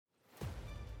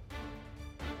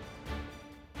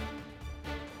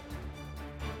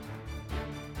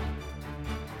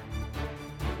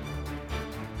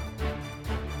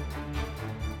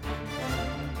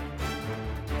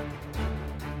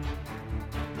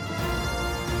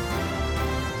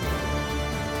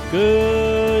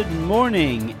Good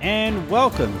morning and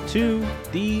welcome to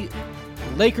the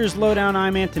Lakers Lowdown.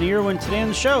 I'm Anthony Irwin. Today on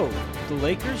the show, the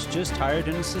Lakers just hired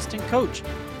an assistant coach.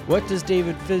 What does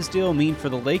David Fizdale mean for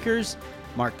the Lakers?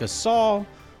 Marc Gasol,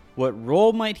 what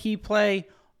role might he play?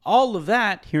 All of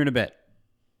that here in a bit.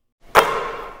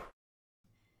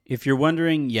 If you're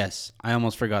wondering, yes, I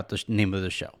almost forgot the name of the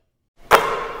show.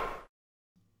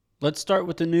 Let's start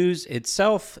with the news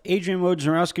itself. Adrian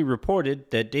Wojnarowski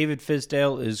reported that David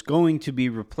Fizdale is going to be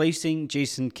replacing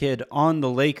Jason Kidd on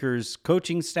the Lakers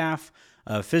coaching staff.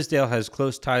 Fizdale has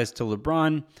close ties to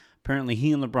LeBron. Apparently,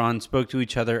 he and LeBron spoke to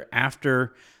each other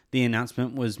after the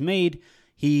announcement was made.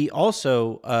 He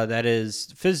also,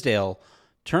 Fizdale,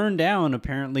 turned down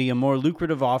apparently a more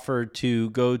lucrative offer to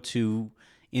go to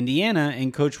Indiana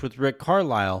and coach with Rick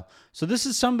Carlisle. So this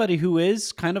is somebody who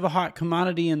is kind of a hot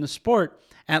commodity in the sport,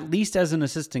 at least as an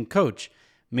assistant coach.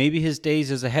 Maybe his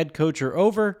days as a head coach are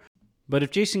over, but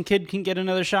if Jason Kidd can get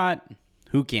another shot,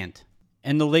 who can't?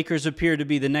 And the Lakers appear to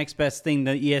be the next best thing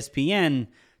to ESPN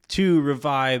to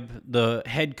revive the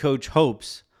head coach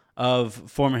hopes of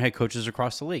former head coaches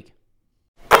across the league.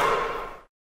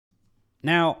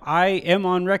 Now, I am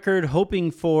on record hoping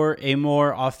for a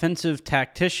more offensive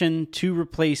tactician to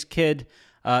replace Kidd.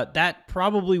 That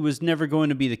probably was never going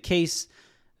to be the case.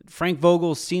 Frank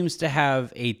Vogel seems to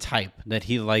have a type that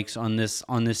he likes on this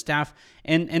staff.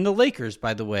 And the Lakers,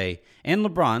 by the way, and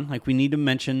LeBron, like we need to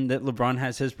mention that LeBron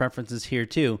has his preferences here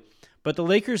too. But the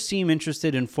Lakers seem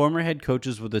interested in former head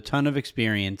coaches with a ton of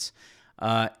experience.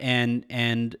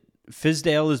 And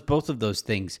Fizdale is both of those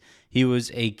things. He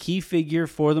was a key figure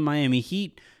for the Miami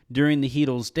Heat during the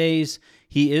Heatles' days.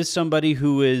 He is somebody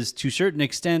who is, to certain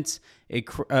extents,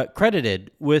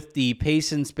 credited with the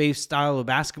pace and space style of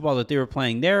basketball that they were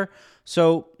playing there.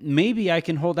 So maybe I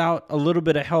can hold out a little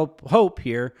bit of hope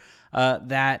here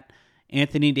that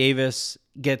Anthony Davis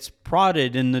gets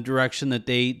prodded in the direction that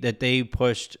they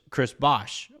pushed Chris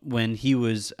Bosh when he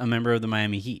was a member of the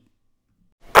Miami Heat.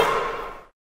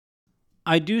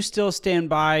 I do still stand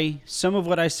by some of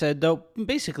what I said, though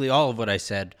basically all of what I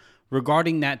said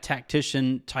regarding that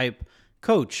tactician type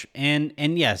coach. And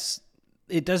yes,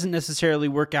 it doesn't necessarily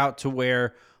work out to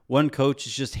where one coach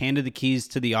is just handed the keys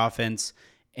to the offense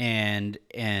and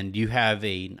you have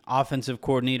an offensive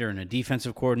coordinator and a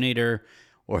defensive coordinator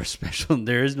or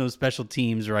there is no special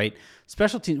teams, right?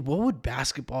 Special teams, what would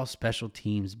basketball special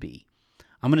teams be?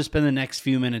 I'm going to spend the next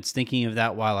few minutes thinking of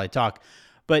that while I talk.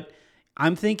 But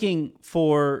I'm thinking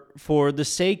for the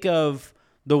sake of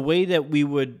the way that we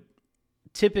would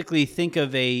typically think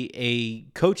of a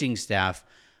coaching staff,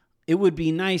 it would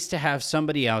be nice to have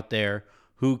somebody out there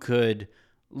who could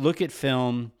look at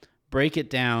film, break it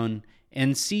down,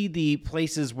 and see the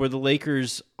places where the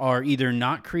Lakers are either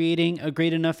not creating a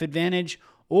great enough advantage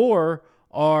or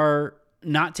are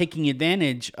not taking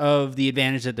advantage of the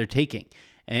advantage that they're taking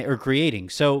or creating.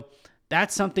 So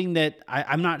that's something that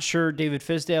I'm not sure David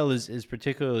Fizdale is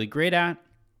particularly great at,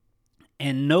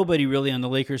 and nobody really on the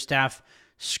Lakers staff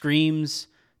screams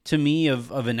to me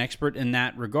of an expert in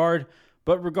that regard.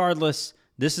 But regardless,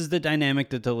 this is the dynamic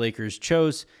that the Lakers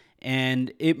chose,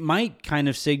 and it might kind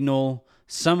of signal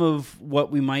some of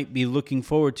what we might be looking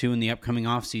forward to in the upcoming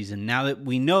offseason, now that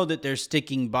we know that they're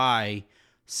sticking by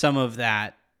some of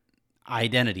that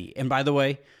identity. And by the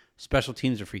way, special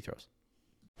teams are free throws.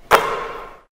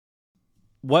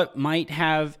 What might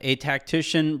have a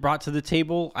tactician brought to the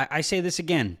table? I say this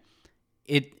again.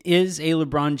 It is a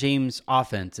LeBron James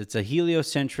offense. It's a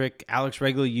heliocentric. Alex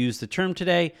Regla used the term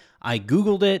today. I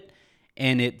Googled it,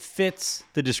 and it fits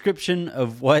the description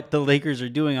of what the Lakers are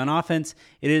doing on offense.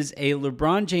 It is a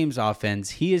LeBron James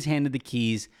offense. He is handed the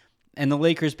keys, and the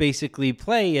Lakers basically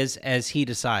play as he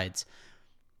decides.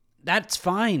 That's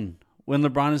fine when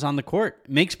LeBron is on the court.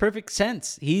 It makes perfect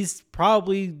sense. He's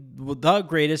probably the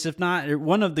greatest, if not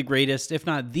one of the greatest, if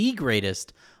not the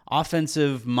greatest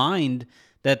offensive mind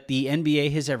that the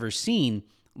NBA has ever seen,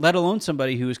 let alone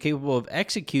somebody who is capable of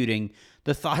executing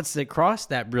the thoughts that cross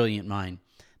that brilliant mind.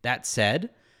 That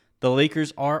said, the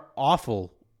Lakers are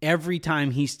awful every time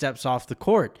he steps off the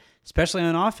court, especially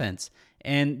on offense.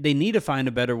 And they need to find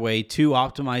a better way to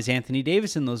optimize Anthony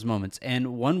Davis in those moments.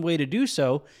 And one way to do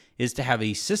so is to have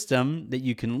a system that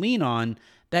you can lean on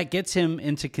that gets him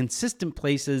into consistent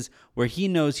places where he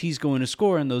knows he's going to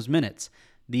score in those minutes.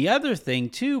 The other thing,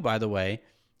 too, by the way,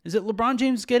 is that LeBron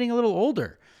James is getting a little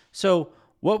older. So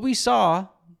what we saw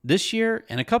this year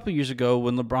and a couple years ago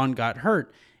when LeBron got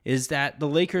hurt is that the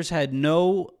Lakers had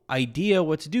no idea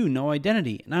what to do, no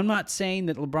identity. And I'm not saying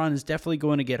that LeBron is definitely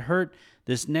going to get hurt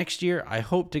this next year. I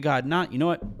hope to God not. You know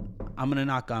what? I'm going to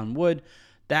knock on wood.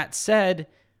 That said,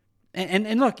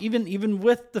 And look, even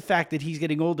with the fact that he's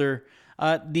getting older,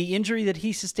 the injury that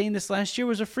he sustained this last year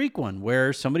was a freak one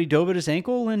where somebody dove at his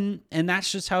ankle, and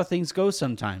that's just how things go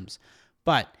sometimes.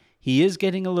 But he is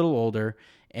getting a little older,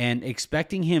 and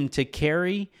expecting him to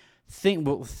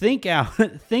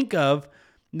think of,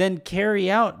 then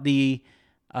carry out the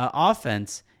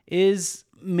offense is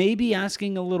maybe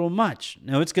asking a little much.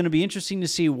 Now, it's going to be interesting to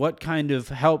see what kind of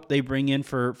help they bring in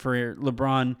for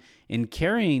LeBron in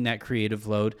carrying that creative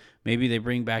load. Maybe they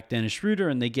bring back Dennis Schroeder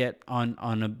and they get on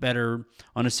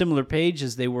a similar page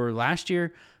as they were last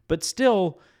year. But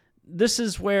still, this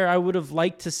is where I would have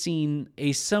liked to seen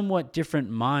a somewhat different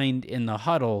mind in the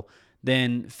huddle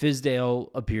than Fizdale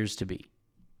appears to be.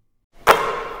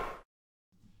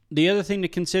 The other thing to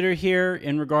consider here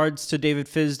in regards to David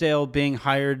Fizdale being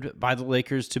hired by the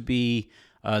Lakers to be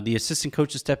the assistant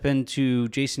coach to step into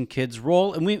Jason Kidd's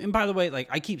role. And by the way, like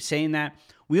I keep saying that,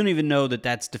 we don't even know that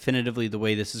that's definitively the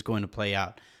way this is going to play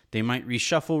out. They might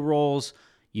reshuffle roles.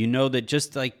 You know that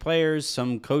just like players,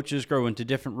 some coaches grow into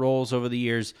different roles over the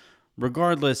years.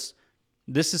 Regardless,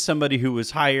 this is somebody who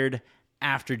was hired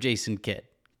after Jason Kidd.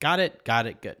 Got it?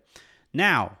 Good.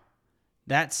 Now,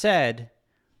 that said,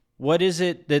 what is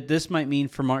it that this might mean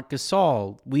for Marc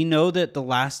Gasol? We know that the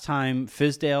last time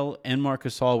Fizdale and Marc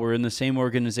Gasol were in the same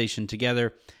organization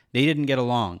together, they didn't get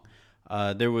along.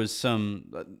 There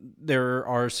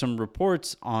are some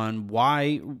reports on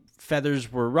why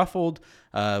feathers were ruffled.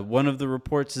 One of the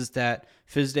reports is that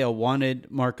Fizdale wanted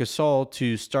Marc Gasol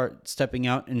to start stepping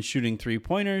out and shooting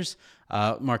three-pointers.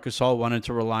 Marc Gasol wanted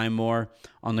to rely more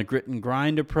on the grit and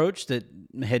grind approach that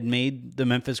had made the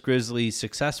Memphis Grizzlies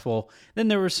successful. Then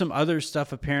there was some other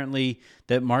stuff apparently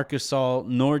that Marc Gasol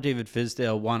nor David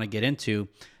Fizdale want to get into.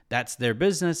 That's their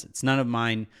business. It's none of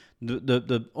mine.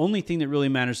 The only thing that really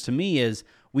matters to me is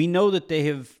we know that they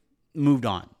have moved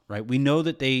on, right? We know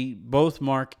that they, both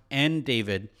Marc and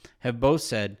David, have both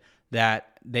said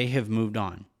that they have moved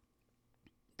on.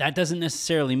 That doesn't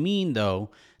necessarily mean,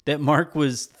 though, that Marc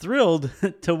was thrilled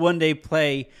to one day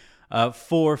play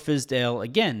for Fizdale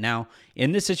again. Now,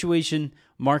 in this situation,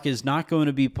 Marc is not going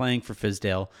to be playing for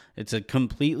Fizdale. It's a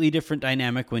completely different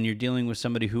dynamic when you're dealing with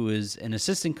somebody who is an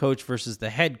assistant coach versus the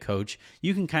head coach.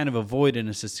 You can kind of avoid an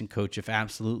assistant coach if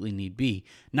absolutely need be.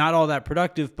 Not all that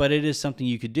productive, but it is something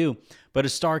you could do. But a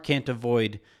star can't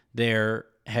avoid their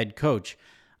head coach.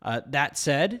 That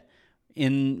said,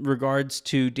 in regards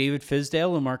to David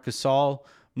Fizdale and Marc Gasol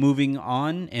moving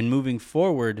on and moving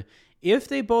forward, if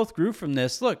they both grew from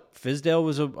this, look, Fizdale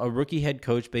was a rookie head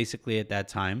coach basically at that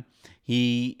time.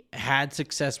 He had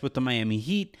success with the Miami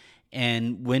Heat,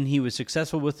 and when he was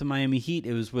successful with the Miami Heat,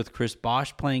 it was with Chris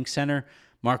Bosh playing center.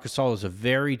 Marc Gasol is a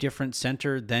very different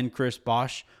center than Chris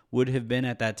Bosh would have been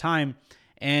at that time.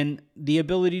 And the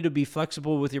ability to be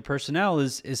flexible with your personnel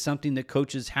is something that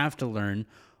coaches have to learn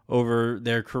over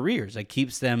their careers. It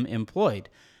keeps them employed.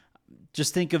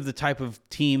 Just think of the type of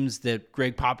teams that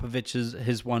Greg Popovich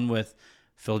has won with,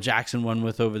 Phil Jackson won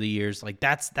with over the years. Like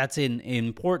that's an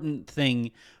important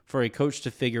thing for a coach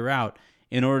to figure out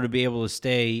in order to be able to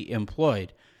stay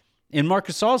employed. In Marc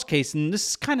Gasol's case, and this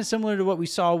is kind of similar to what we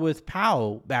saw with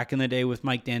Powell back in the day with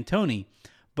Mike D'Antoni,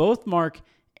 both Marc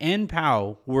and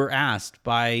Powell were asked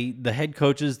by the head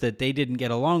coaches that they didn't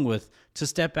get along with to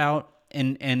step out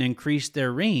and increase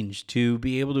their range to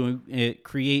be able to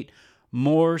create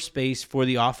more space for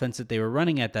the offense that they were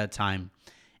running at that time.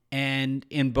 And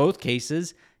in both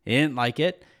cases, they didn't like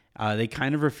it. They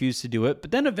kind of refused to do it.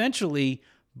 But then eventually,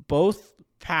 both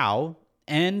Powell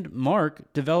and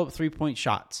Marc developed three-point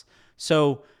shots.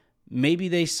 So maybe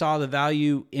they saw the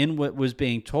value in what was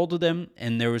being told to them,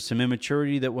 and there was some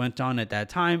immaturity that went on at that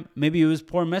time. Maybe it was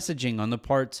poor messaging on the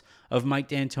parts of Mike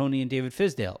D'Antoni and David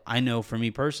Fizdale. I know for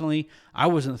me personally, I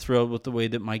wasn't thrilled with the way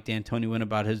that Mike D'Antoni went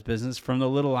about his business from the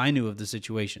little I knew of the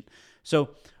situation. So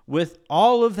with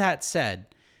all of that said,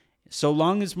 so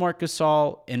long as Marc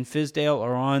Gasol and Fizdale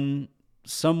are on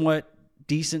somewhat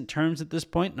decent terms at this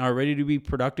point and are ready to be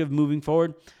productive moving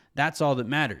forward, that's all that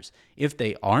matters. If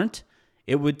they aren't,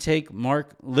 it would take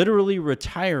Marc literally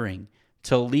retiring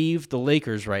to leave the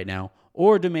Lakers right now,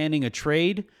 or demanding a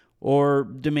trade, or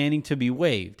demanding to be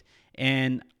waived.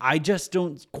 And I just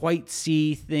don't quite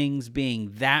see things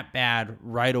being that bad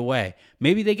right away.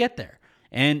 Maybe they get there.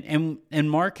 And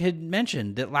Marc had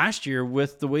mentioned that last year,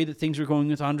 with the way that things were going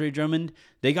with Andre Drummond,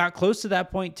 they got close to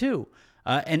that point too.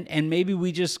 And maybe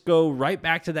we just go right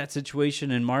back to that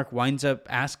situation and Marc winds up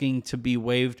asking to be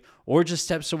waived or just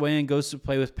steps away and goes to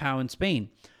play with Pau in Spain.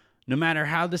 No matter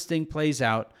how this thing plays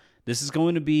out, this is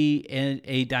going to be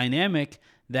a dynamic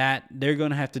that they're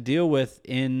going to have to deal with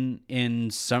in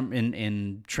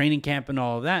training camp and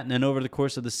all of that, and then over the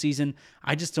course of the season.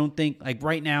 I just don't think, like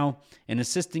right now, an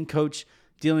assistant coach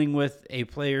dealing with a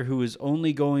player who is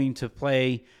only going to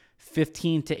play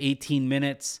 15 to 18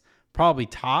 minutes, probably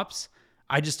tops.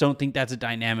 I just don't think that's a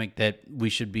dynamic that we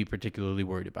should be particularly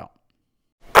worried about.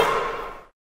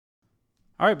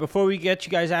 All right, before we get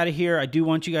you guys out of here, I do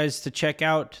want you guys to check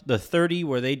out the 30,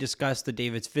 where they discuss the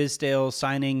David Fizdale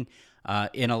signing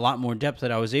in a lot more depth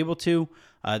than I was able to.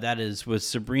 That is with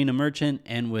Sabrina Merchant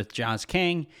and with Josh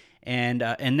Kang, and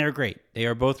they're great. They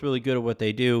are both really good at what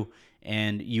they do,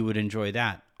 and you would enjoy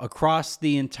that. Across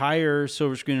the entire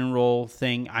Silver Screen and Roll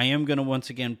thing, I am going to once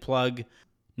again plug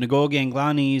Nicole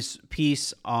Ganglani's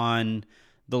piece on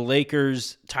the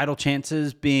Lakers' title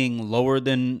chances being lower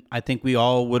than I think we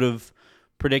all would have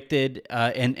predicted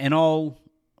and all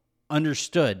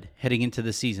understood heading into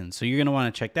the season. So you're going to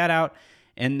want to check that out.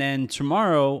 And then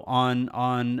tomorrow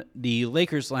on the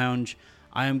Lakers Lounge,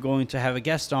 I am going to have a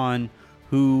guest on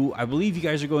who I believe you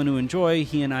guys are going to enjoy.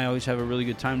 He and I always have a really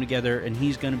good time together, and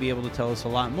he's going to be able to tell us a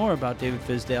lot more about David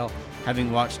Fizdale,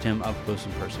 having watched him up close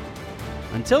and personal.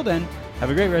 Until then, have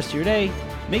a great rest of your day.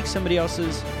 Make somebody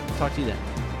else's. Talk to you then.